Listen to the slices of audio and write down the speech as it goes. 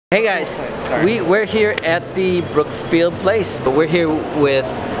Hey guys, we're here at the Brookfield Place. We're here with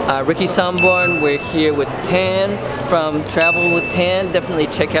Ricky Somborn. We're here with Tan from Travel with Tan. Definitely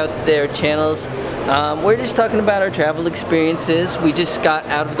check out their channels. We're just talking about our travel experiences. We just got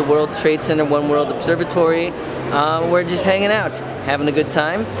out of the World Trade Center One World Observatory. We're just hanging out, having a good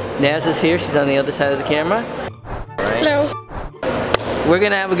time. Naz is here. She's on the other side of the camera. Hello. We're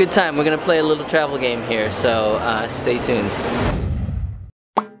gonna have a good time. We're gonna play a little travel game here, so stay tuned.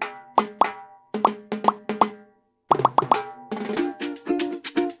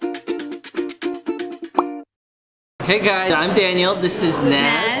 Hey guys, I'm Daniel. This is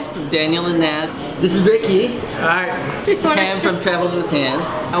Naz. From Daniel and Naz. This is Ricky. Hi. Tan from Travels with Tan.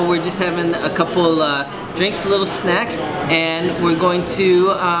 We're just having a couple drinks, a little snack, and we're going to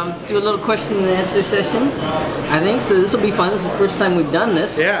do a little question and answer session, I think. So this will be fun. This is the first time we've done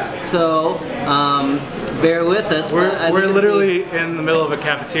this. Yeah. So bear with us. We're literally in the middle of a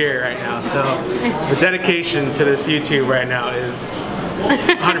cafeteria right now, so the dedication to this YouTube right now is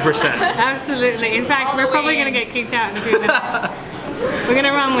 100%. Absolutely. In fact, we're probably going to get kicked out in a few minutes. We're going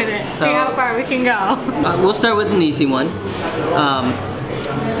to run with it, see how far we can go. We'll start with an easy one.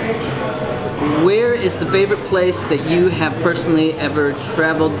 Where is the favorite place that you have personally ever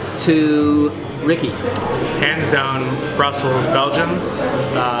traveled to, Ricky? Hands down, Brussels, Belgium.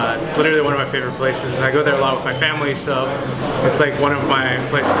 It's literally one of my favorite places. I go there a lot with my family, so it's like one of my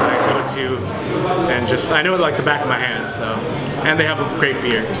places that I go to, and just I know it like the back of my hand. So, and they have a great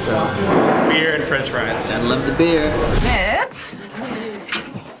beer, so beer and French fries. I love the beer.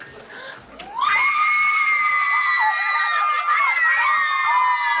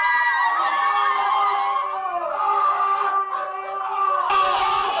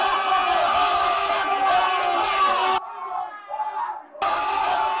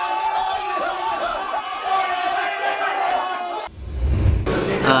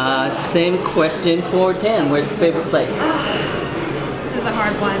 Same question for Tan. Where's your favorite place? This is a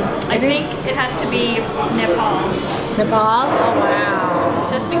hard one. I think it has to be Nepal. Nepal? Oh wow.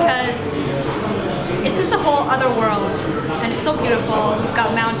 Just because it's just a whole other world. And it's so beautiful. We've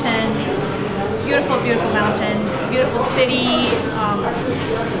got mountains, beautiful, beautiful mountains, beautiful city.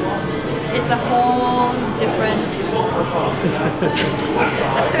 It's a whole different...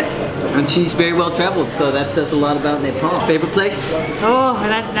 And she's very well traveled, so that says a lot about Nepal. Favorite place? Oh,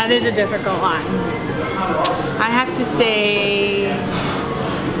 that is a difficult one. I have to say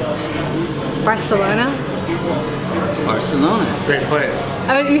Barcelona. Barcelona. It's a great place.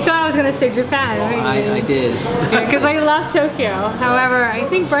 Oh, you thought I was going to say Japan, right? I did. Because I love Tokyo. However, I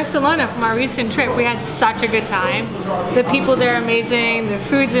think Barcelona, from our recent trip, we had such a good time. The people there are amazing, the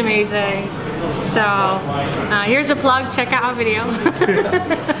food's amazing. So, here's a plug, check out our video.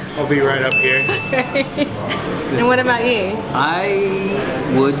 I'll be right up here. And what about you?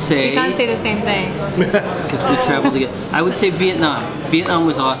 I would say... You can't say the same thing. Because we traveled together. I would say Vietnam. Vietnam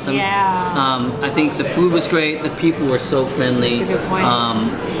was awesome. Yeah. I think the food was great. The people were so friendly. That's a good point.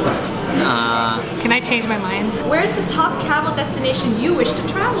 Can I change my mind? Where's the top travel destination you wish to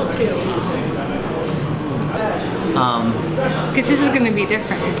travel to? Because this is going to be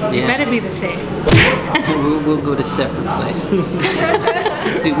different. It better be the same. we'll go to separate places.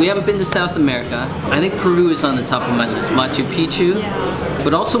 Dude, we haven't been to South America. I think Peru is on the top of my list. Machu Picchu,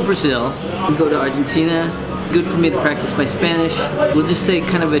 but also Brazil. We'll go to Argentina. Good for me to practice my Spanish. We'll just say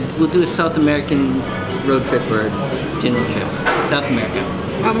we'll do a South American road trip or general trip. South America.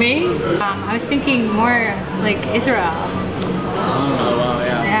 Oh, me? I was thinking more like Israel. Oh wow,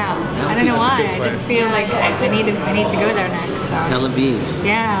 yeah. Yeah, I don't know why. I just feel like I need to go there next. So. Tel Aviv.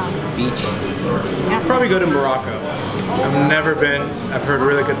 Yeah. Beach. Yeah. I'd probably go to Morocco. I've never been. I've heard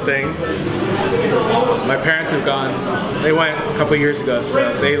really good things. My parents have gone. They went a couple years ago,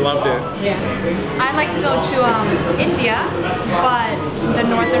 so they loved it. Yeah. I'd like to go to India, but the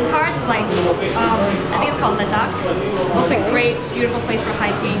northern parts, like I think it's called Ladakh. It's a great, beautiful place for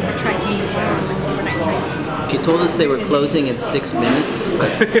hiking, for trekking, overnight trekking. She told us they were closing in 6 minutes,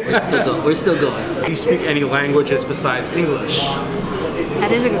 but we're still going. Do you speak any languages besides English?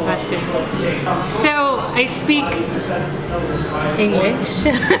 That is a good question. So I speak English.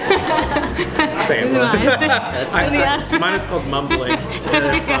 Same. Mine is called mumbling.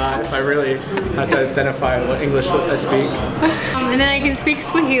 If I really have to identify what English I speak. And then I can speak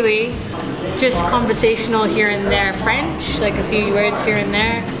Swahili, just conversational here and there. French, like a few words here and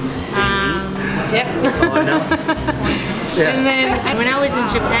there. Yep. That's all I know. Yeah. And then when I was in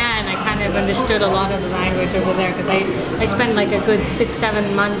Japan, I kind of I've understood a lot of the language over there because I spent like a good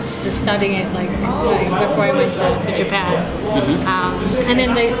 6-7 months just studying it like before I went to Japan. And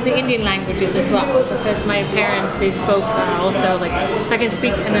then there's the Indian languages as well because my parents, they spoke also like, so I can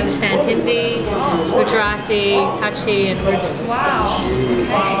speak and understand Hindi, Gujarati, Kutchi, and Urdu. Wow.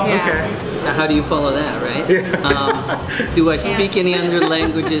 Yeah. Okay. Now, how do you follow that, right? Do I speak any other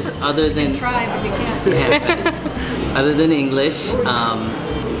languages other than Try, but you can't. other than English?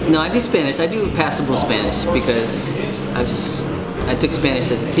 No, I do Spanish. I do passable Spanish because I took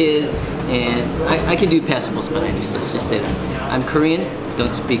Spanish as a kid, and I can do passable Spanish. Let's just say that. I'm Korean.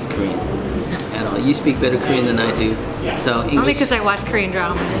 Don't speak Korean at all. You speak better Korean than I do. So English, Only because I watch Korean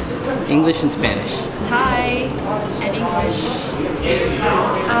dramas. English and Spanish. Thai and English.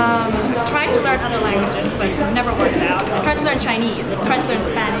 Tried to learn other languages, but it never worked out. I tried to learn Chinese, tried to learn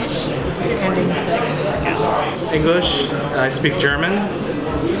Spanish, and it didn't work out. English, I speak German,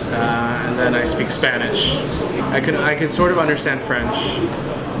 and then I speak Spanish. I can sort of understand French.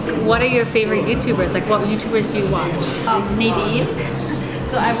 What are your favorite YouTubers? Like, what YouTubers do you watch? Nadine.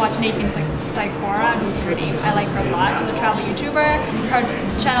 So I watch Nadine Saikora, who's her name. I like her a lot. She's a travel YouTuber. Her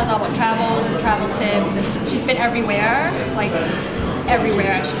channel's all about travels and travel tips, and she's been everywhere, like just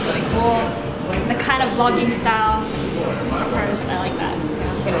everywhere. She's really cool. The kind of vlogging style of hers, I like that.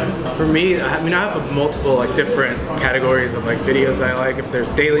 For me, I mean, I have multiple like different categories of like videos I like. If there's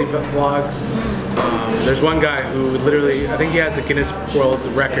daily vlogs, there's one guy who literally, I think he has the Guinness World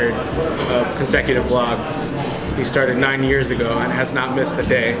Record of consecutive vlogs. He started 9 years ago and has not missed a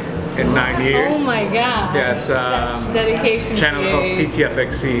day in 9 years. Oh my god. Yeah, it's that's dedication. Channel's called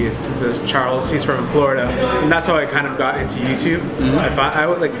CTFXC. There's Charles. He's from Florida, and that's how I kind of got into YouTube. I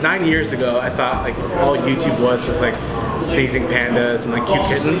would like 9 years ago. I thought like all YouTube was like sneezing pandas and like cute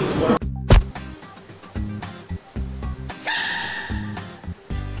kittens.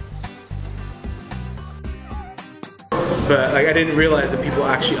 But like I didn't realize that people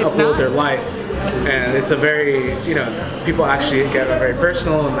actually upload their life, and it's a very, you know, people actually get very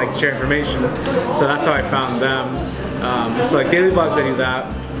personal and like share information. So that's how I found them. So like daily vlogs, I do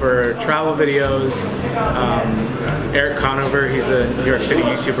that. For travel videos, Eric Conover, he's a New York City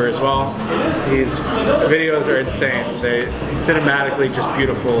YouTuber as well. His videos are insane. They cinematically just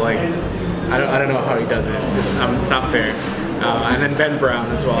beautiful. Like I don't know how he does it. It's not fair. And then Ben Brown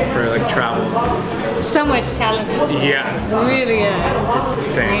as well for like travel. So much talent. Yeah. It really is. It's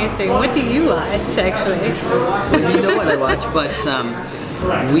insane. Amazing. What do you watch actually? Well, you know what I watch, but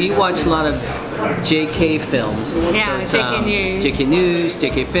we watch a lot of JK films. Yeah, so JK News. JK News,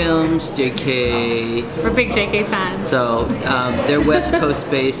 JK Films, JK... We're big JK fans. So they're West Coast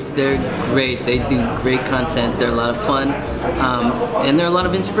based, they're great, they do great content, they're a lot of fun, and they're a lot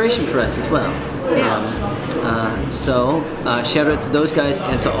of inspiration for us as well. Yeah. So shout out to those guys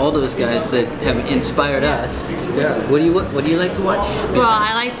and to all those guys that have inspired us. Yeah. What do you like to watch? Well,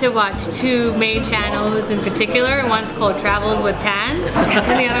 I like to watch two main channels in particular. One's called Travels with Tan,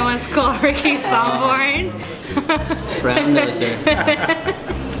 and the other one's called Ricky Somborn. Brown noser.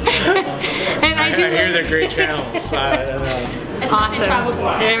 And I hear they're great channels. Awesome.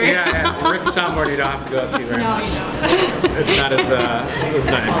 Yeah, and Rick Somborn you don't have to go up to very much. It's not as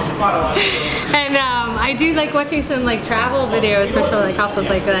nice. And I do like watching some like travel videos, especially like couples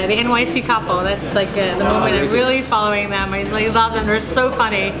like that. The NYC couple, that's like the moment I'm really following them. I really love them. They're so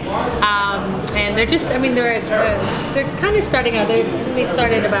funny. And they're just, I mean, they're kind of starting out. They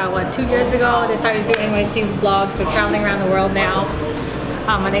started about, what, 2 years ago? They started doing NYC vlogs. They're traveling around the world now.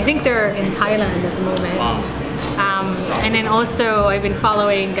 And I think they're in Thailand at the moment. Wow. And then also I've been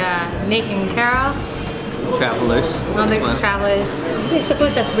following Nate and Kara. Travelers. Travelers. I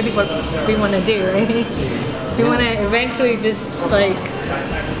suppose that's really what we want to do, right? We want to eventually just like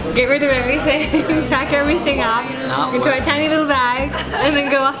get rid of everything, pack everything up into our tiny little bags, and then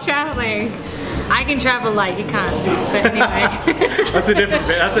go off traveling. I can travel light, you can't. But anyway. That's a different.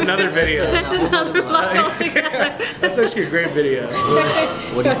 That's another video. That's another vlog altogether. That's actually a great video.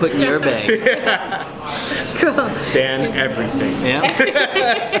 What do you put in your bag? Yeah. Cool. Dan, everything. Yeah.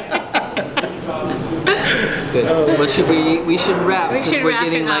 Good. Well, we should wrap because we're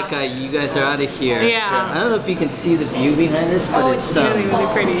getting like you guys are out of here. Yeah. I don't know if you can see the view behind us, but It's really, really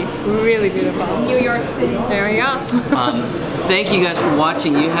pretty. Really beautiful. New York City. There we go. Thank you guys for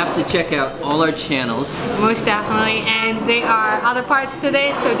watching. You have to check out all our channels. Most definitely. And they are other parts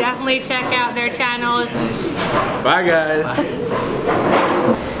today, so definitely check out their channels. Bye, guys.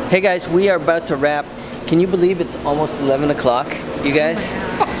 Hey guys, we are about to wrap. Can you believe it's almost 11 o'clock, you guys?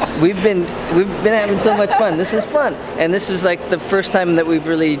 we've been having so much fun. This is fun, and this is like the first time that we've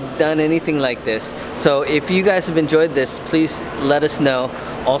really done anything like this. So if you guys have enjoyed this, please let us know.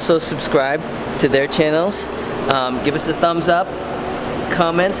 Also subscribe to their channels. Give us a thumbs up,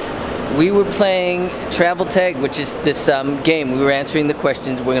 comments. We were playing Travel Tag, which is this game. We were answering the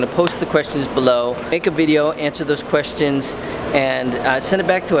questions. We're going to post the questions below. Make a video, answer those questions, and send it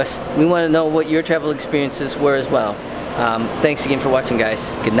back to us. We want to know what your travel experiences were as well. Thanks again for watching, guys.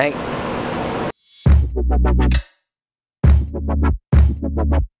 Good night.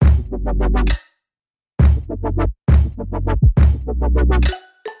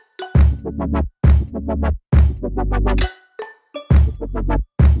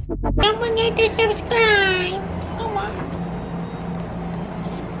 Don't forget to subscribe.